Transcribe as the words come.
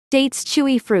Dates.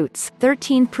 Chewy fruits,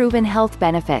 13 proven health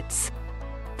benefits.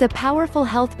 The powerful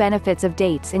health benefits of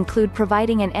dates include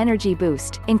providing an energy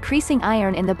boost, increasing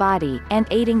iron in the body, and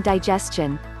aiding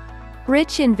digestion.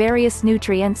 Rich in various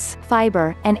nutrients,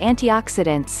 fiber, and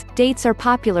antioxidants, dates are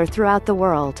popular throughout the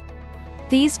world.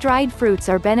 These dried fruits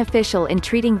are beneficial in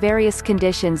treating various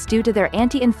conditions due to their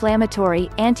anti-inflammatory,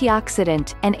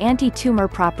 antioxidant, and anti-tumor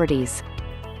properties.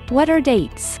 What are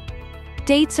dates?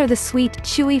 Dates are the sweet,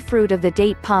 chewy fruit of the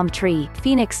date palm tree,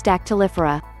 Phoenix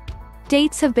dactylifera.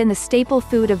 Dates have been the staple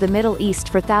food of the Middle East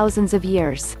for thousands of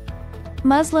years.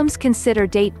 Muslims consider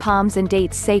date palms and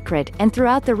dates sacred, and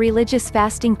throughout the religious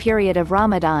fasting period of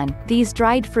Ramadan, these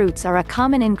dried fruits are a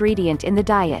common ingredient in the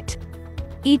diet.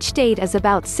 Each date is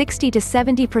about 60 to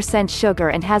 70% sugar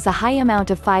and has a high amount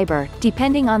of fiber,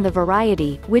 depending on the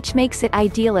variety, which makes it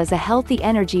ideal as a healthy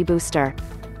energy booster.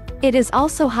 It is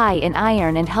also high in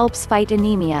iron and helps fight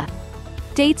anemia.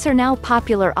 Dates are now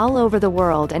popular all over the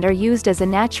world and are used as a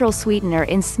natural sweetener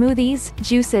in smoothies,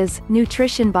 juices,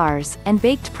 nutrition bars, and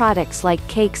baked products like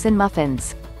cakes and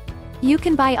muffins. You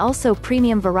can buy also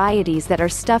premium varieties that are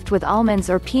stuffed with almonds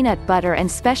or peanut butter,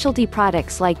 and specialty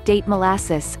products like date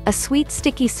molasses, a sweet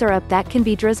sticky syrup that can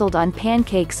be drizzled on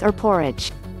pancakes or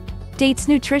porridge. Dates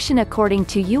nutrition. According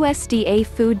to USDA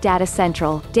Food Data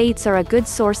Central, dates are a good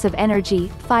source of energy,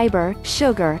 fiber,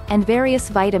 sugar, and various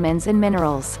vitamins and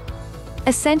minerals.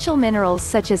 Essential minerals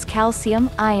such as calcium,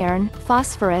 iron,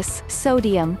 phosphorus,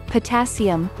 sodium,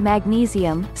 potassium,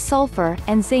 magnesium, sulfur,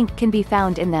 and zinc can be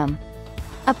found in them.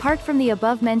 Apart from the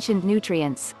above-mentioned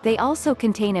nutrients, they also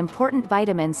contain important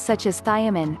vitamins such as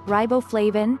thiamine,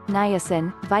 riboflavin,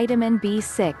 niacin, vitamin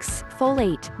B6,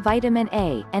 folate, vitamin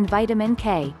A, and vitamin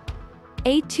K.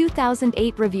 A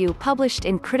 2008 review published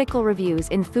in Critical Reviews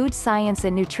in Food Science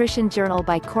and Nutrition Journal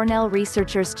by Cornell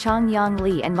researchers Chong-Yang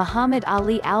Lee and Muhammad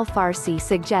Ali Al-Farsi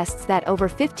suggests that over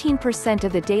 15%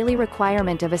 of the daily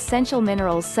requirement of essential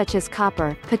minerals such as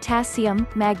copper, potassium,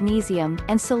 magnesium,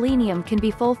 and selenium can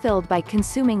be fulfilled by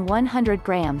consuming 100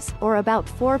 grams, or about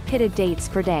 4 pitted dates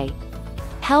per day.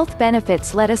 Health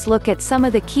benefits. Let us look at some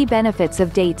of the key benefits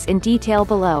of dates in detail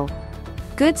below.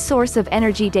 Good source of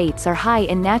energy. Dates are high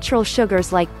in natural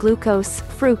sugars like glucose,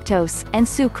 fructose, and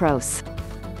sucrose.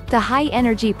 The high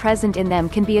energy present in them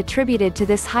can be attributed to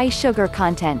this high sugar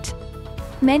content.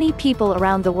 Many people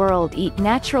around the world eat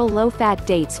natural low-fat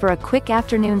dates for a quick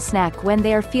afternoon snack when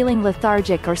they are feeling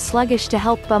lethargic or sluggish to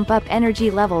help bump up energy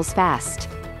levels fast.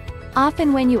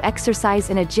 Often when you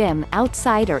exercise in a gym,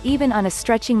 outside, or even on a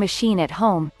stretching machine at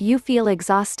home, you feel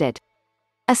exhausted.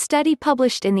 A study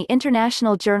published in the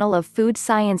International Journal of Food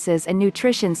Sciences and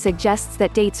Nutrition suggests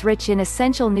that dates rich in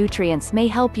essential nutrients may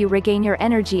help you regain your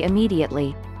energy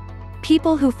immediately.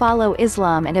 People who follow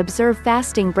Islam and observe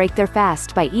fasting break their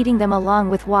fast by eating them along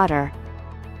with water.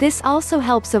 This also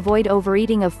helps avoid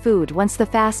overeating of food once the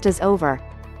fast is over.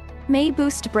 May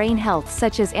boost brain health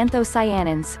such as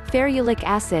anthocyanins, ferulic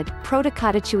acid,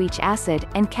 protocodochoic acid,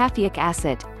 and caffeic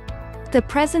acid. The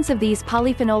presence of these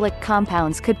polyphenolic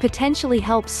compounds could potentially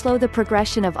help slow the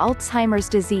progression of Alzheimer's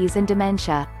disease and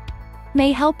dementia.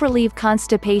 May help relieve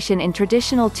constipation. In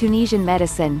traditional Tunisian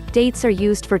medicine, dates are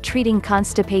used for treating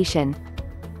constipation.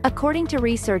 According to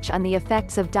research on the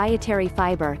effects of dietary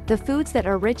fiber, the foods that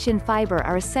are rich in fiber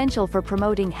are essential for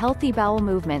promoting healthy bowel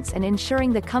movements and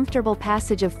ensuring the comfortable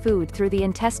passage of food through the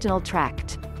intestinal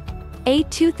tract. A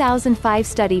 2005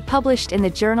 study published in the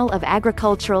Journal of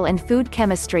Agricultural and Food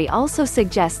Chemistry also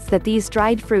suggests that these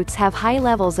dried fruits have high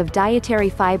levels of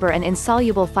dietary fiber and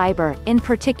insoluble fiber. In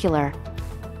particular,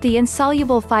 the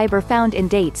insoluble fiber found in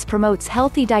dates promotes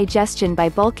healthy digestion by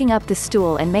bulking up the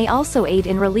stool and may also aid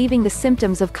in relieving the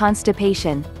symptoms of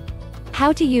constipation.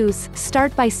 How to use: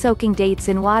 start by soaking dates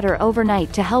in water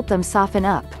overnight to help them soften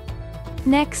up.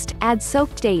 Next, add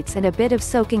soaked dates and a bit of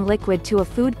soaking liquid to a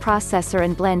food processor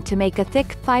and blend to make a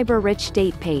thick, fiber-rich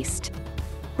date paste.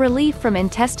 Relief from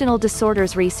intestinal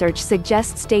disorders. Research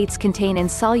suggests dates contain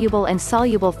insoluble and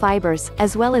soluble fibers,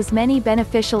 as well as many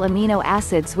beneficial amino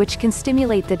acids which can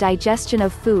stimulate the digestion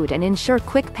of food and ensure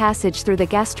quick passage through the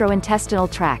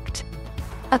gastrointestinal tract.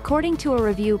 According to a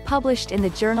review published in the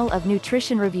Journal of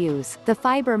Nutrition Reviews, the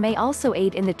fiber may also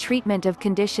aid in the treatment of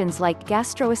conditions like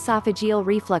gastroesophageal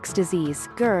reflux disease,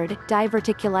 GERD,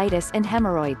 diverticulitis, and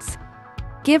hemorrhoids.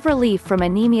 Give relief from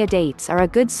anemia. Dates are a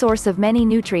good source of many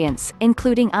nutrients,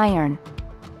 including iron.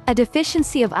 A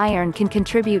deficiency of iron can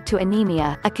contribute to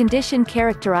anemia, a condition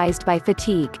characterized by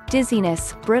fatigue,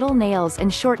 dizziness, brittle nails,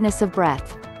 and shortness of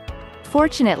breath.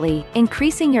 Fortunately,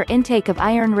 increasing your intake of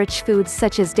iron-rich foods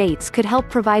such as dates could help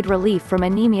provide relief from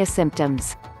anemia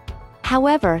symptoms.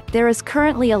 However, there is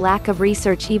currently a lack of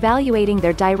research evaluating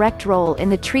their direct role in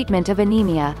the treatment of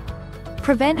anemia.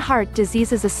 Prevent Heart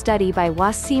Diseases. A study by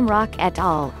Wasim Rock et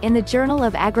al. In the Journal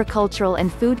of Agricultural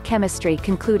and Food Chemistry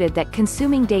concluded that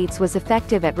consuming dates was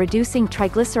effective at reducing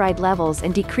triglyceride levels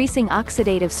and decreasing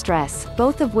oxidative stress,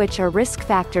 both of which are risk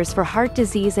factors for heart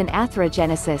disease and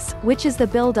atherogenesis, which is the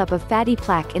buildup of fatty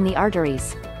plaque in the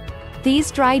arteries.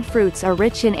 These dried fruits are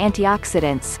rich in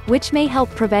antioxidants, which may help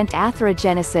prevent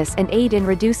atherogenesis and aid in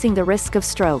reducing the risk of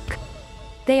stroke.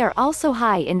 They are also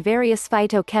high in various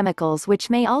phytochemicals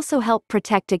which may also help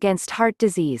protect against heart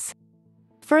disease.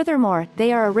 Furthermore,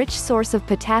 they are a rich source of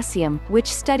potassium,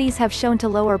 which studies have shown to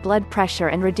lower blood pressure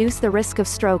and reduce the risk of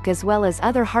stroke as well as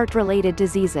other heart-related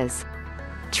diseases.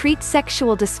 Treat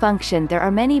sexual dysfunction. There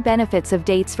are many benefits of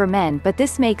dates for men, but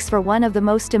this makes for one of the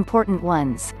most important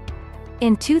ones.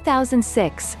 In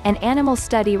 2006, an animal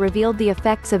study revealed the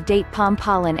effects of date palm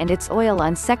pollen and its oil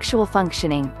on sexual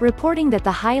functioning, reporting that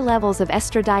the high levels of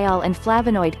estradiol and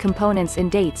flavonoid components in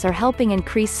dates are helping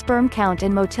increase sperm count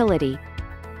and motility.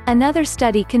 Another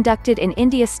study conducted in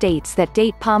India states that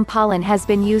date palm pollen has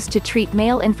been used to treat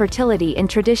male infertility in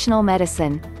traditional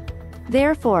medicine.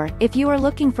 Therefore, if you are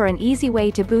looking for an easy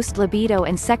way to boost libido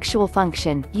and sexual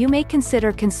function, you may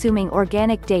consider consuming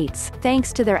organic dates,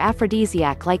 thanks to their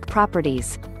aphrodisiac-like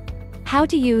properties. How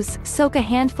to use: soak a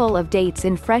handful of dates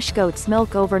in fresh goat's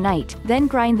milk overnight, then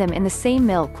grind them in the same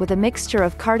milk with a mixture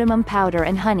of cardamom powder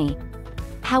and honey.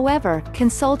 However,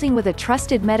 consulting with a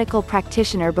trusted medical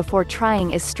practitioner before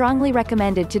trying is strongly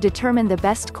recommended to determine the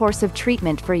best course of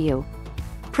treatment for you.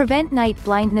 Prevent night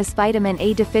blindness. Vitamin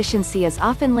A deficiency is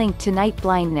often linked to night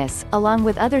blindness, along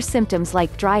with other symptoms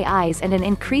like dry eyes and an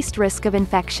increased risk of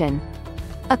infection.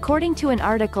 According to an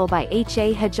article by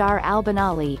H.A. Hajar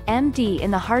al-Banali, MD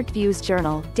in the Heart Views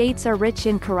journal, dates are rich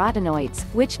in carotenoids,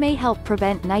 which may help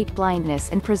prevent night blindness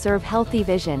and preserve healthy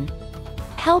vision.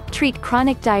 Help treat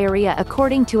chronic diarrhea.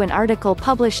 According to an article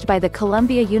published by the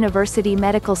Columbia University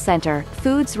Medical Center,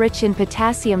 foods rich in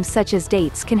potassium such as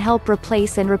dates can help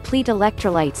replace and replete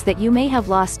electrolytes that you may have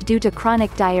lost due to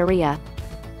chronic diarrhea.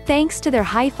 Thanks to their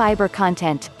high fiber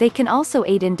content, they can also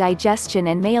aid in digestion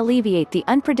and may alleviate the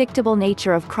unpredictable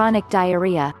nature of chronic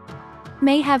diarrhea.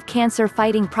 May have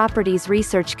cancer-fighting properties.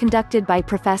 Research conducted by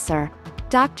Professor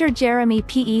Dr. Jeremy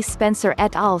P. E. Spencer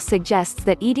et al. Suggests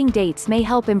that eating dates may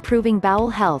help improving bowel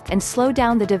health and slow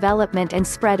down the development and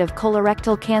spread of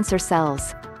colorectal cancer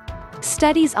cells.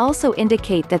 Studies also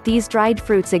indicate that these dried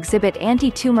fruits exhibit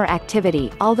anti-tumor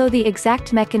activity, although the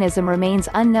exact mechanism remains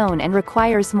unknown and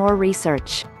requires more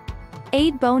research.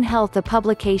 Aid Bone Health. A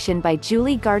publication by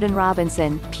Julie Garden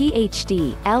Robinson,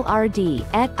 Ph.D., LRD,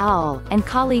 et al., and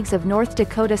colleagues of North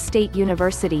Dakota State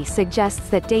University suggests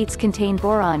that dates contain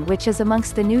boron, which is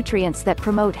amongst the nutrients that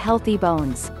promote healthy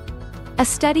bones. A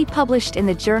study published in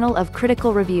the Journal of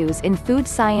Critical Reviews in Food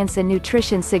Science and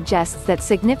Nutrition suggests that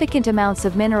significant amounts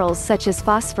of minerals such as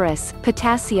phosphorus,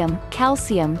 potassium,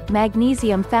 calcium,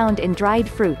 magnesium found in dried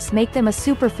fruits make them a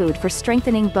superfood for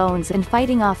strengthening bones and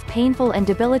fighting off painful and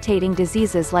debilitating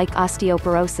diseases like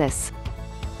osteoporosis.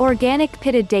 Organic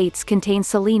pitted dates contain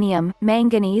selenium,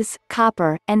 manganese,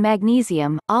 copper, and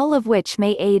magnesium, all of which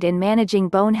may aid in managing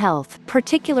bone health,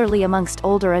 particularly amongst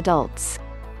older adults.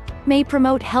 May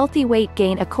promote healthy weight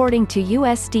gain. According to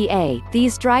USDA,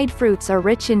 these dried fruits are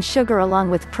rich in sugar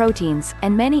along with proteins,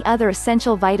 and many other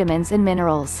essential vitamins and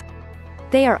minerals.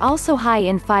 They are also high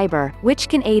in fiber, which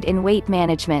can aid in weight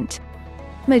management.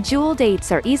 Medjool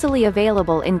dates are easily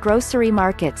available in grocery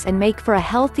markets and make for a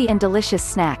healthy and delicious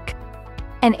snack.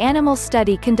 An animal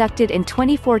study conducted in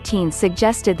 2014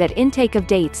 suggested that intake of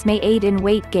dates may aid in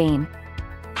weight gain.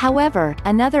 However,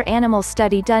 another animal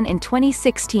study done in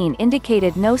 2016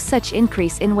 indicated no such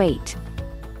increase in weight.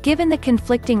 Given the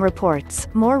conflicting reports,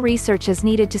 more research is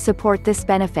needed to support this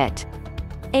benefit.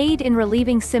 Aid in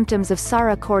relieving symptoms of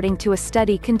SARS. According to a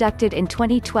study conducted in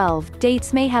 2012,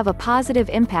 dates may have a positive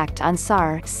impact on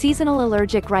SARS, seasonal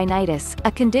allergic rhinitis,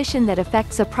 a condition that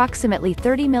affects approximately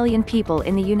 30 million people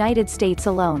in the United States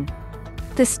alone.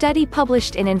 The study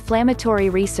published in Inflammatory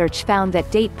Research found that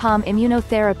date palm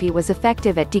immunotherapy was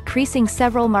effective at decreasing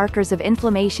several markers of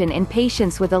inflammation in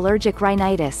patients with allergic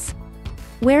rhinitis.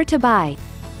 Where to buy?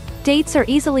 Dates are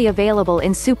easily available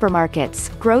in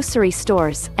supermarkets, grocery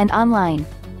stores, and online.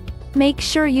 Make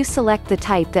sure you select the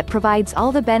type that provides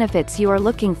all the benefits you are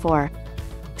looking for.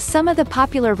 Some of the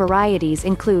popular varieties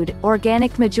include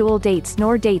organic medjool dates,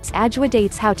 nor dates, ajwa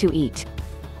dates. How to eat.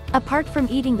 Apart from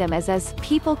eating them as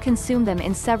people consume them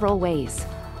in several ways.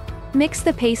 Mix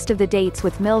the paste of the dates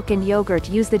with milk and yogurt.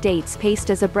 Use the dates paste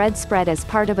as a bread spread as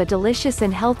part of a delicious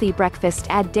and healthy breakfast.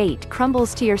 Add date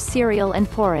crumbles to your cereal and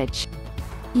porridge.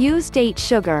 Use date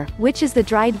sugar, which is the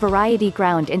dried variety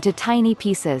ground into tiny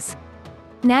pieces.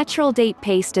 Natural date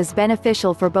paste is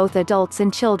beneficial for both adults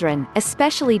and children,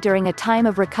 especially during a time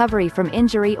of recovery from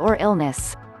injury or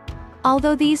illness.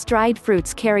 Although these dried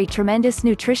fruits carry tremendous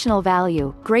nutritional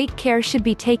value, great care should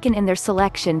be taken in their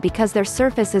selection because their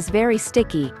surface is very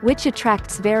sticky, which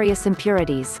attracts various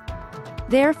impurities.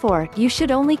 Therefore, you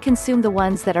should only consume the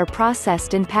ones that are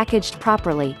processed and packaged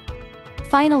properly.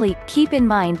 Finally, keep in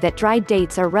mind that dried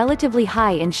dates are relatively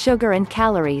high in sugar and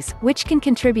calories, which can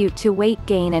contribute to weight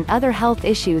gain and other health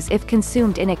issues if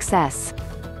consumed in excess.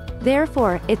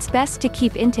 Therefore, it's best to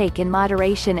keep intake in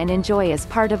moderation and enjoy as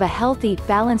part of a healthy,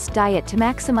 balanced diet to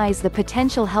maximize the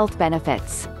potential health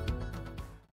benefits.